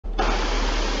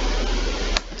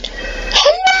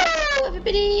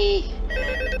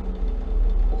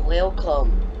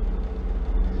welcome.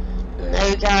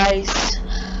 Now guys,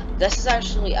 this is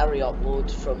actually a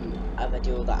re-upload from a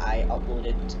video that I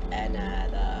uploaded in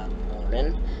the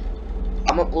morning.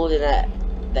 I'm uploading it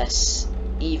this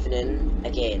evening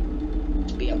again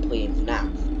to be I'm playing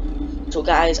FNAF. So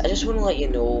guys, I just want to let you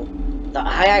know that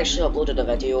I actually uploaded a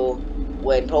video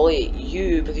when probably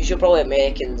you, because you're probably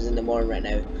Americans in the morning right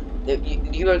now,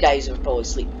 your guys are probably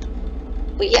asleep.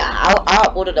 But yeah, I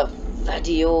uploaded a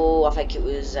video. I think it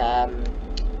was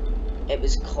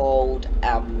called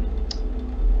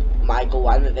my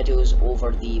GoAnimate videos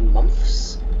over the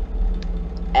months,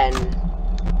 and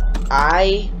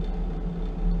I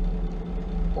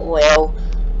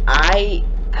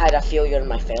had a failure in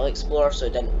my file explorer, so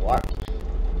it didn't work,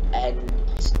 and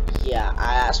yeah,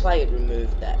 that's why I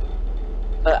removed it.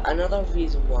 But another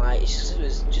reason why is just it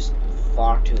was just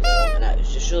far too long, and it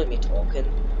was just really me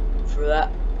talking through it.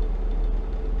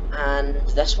 And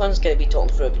this one's gonna be talking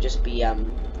through it, but just be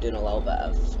doing a little bit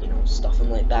of, you know, stuffing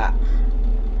like that.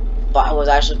 But I was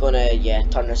actually gonna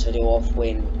turn this video off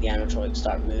when the animatronics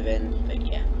start moving. But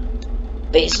yeah,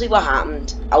 basically what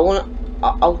happened,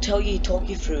 I'll talk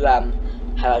you through how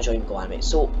I joined GoAnimate.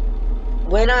 So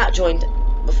when I joined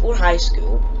before high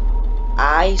school,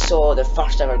 I saw the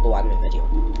first ever GoAnimate video,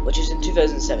 which was in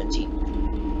 2017,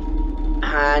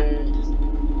 and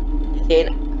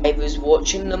then I was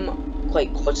watching them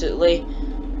quite constantly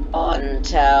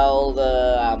until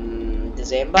the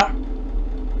December,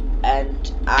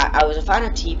 and I was a fan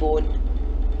of T-Bone,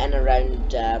 and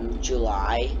around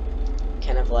July,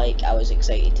 kind of like I was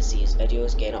excited to see his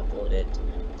videos getting uploaded.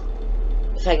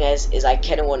 The thing is I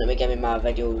kind of want to get my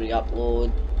video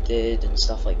re-uploaded and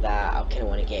stuff like that. I kind of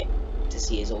want to get to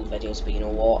see his old videos, but you know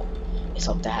what, it's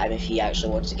up to him if he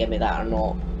actually wants to give me that or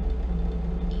not.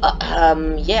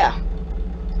 Yeah.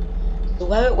 So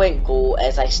how it went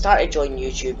is I started joining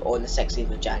YouTube on the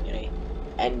 16th of January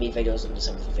and made videos on the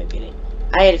 7th of February.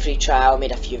 I had a free trial,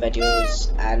 made a few videos,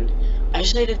 and I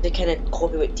decided to kind of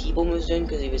copy what T-Bone was doing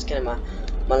because he was kind of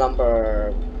my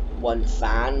number one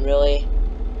fan, really.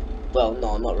 Well,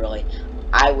 no, not really.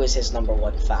 I was his number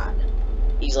one fan.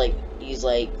 He's like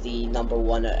the number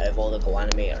one out of all the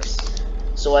GoAnimators.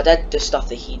 So I did the stuff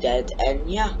that he did, and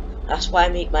yeah, that's why I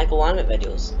make my GoAnimate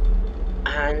videos.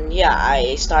 And yeah,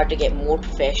 I started to get more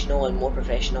professional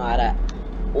at it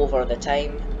over the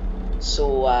time.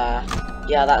 So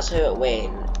yeah, that's how it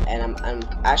went, and I'm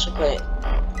actually quite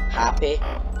happy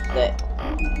that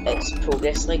it's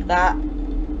progressed like that.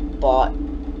 But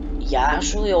yeah,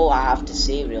 that's really all I have to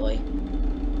say, really.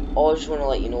 All I just want to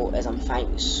let you know is I'm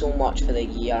thankful so much for the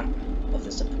year of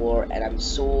the support, and I'm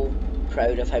so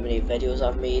proud of how many videos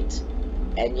I've made.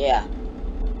 And yeah,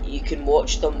 you can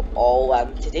watch them all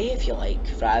today if you like,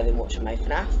 rather than watching my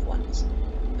FNAF ones.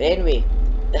 But anyway,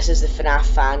 this is the FNAF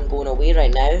fan going away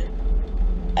right now,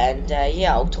 and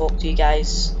yeah, I'll talk to you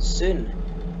guys soon.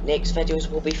 Next videos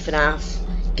will be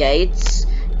FNAF guides,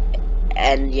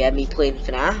 and yeah, me playing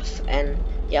FNAF, and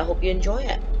yeah, I hope you enjoy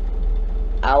it.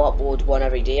 I'll upload one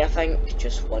every day, I think,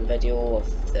 just one video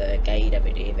of the guide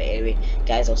every day. But anyway,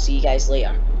 guys, I'll see you guys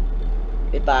later.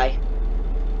 Goodbye.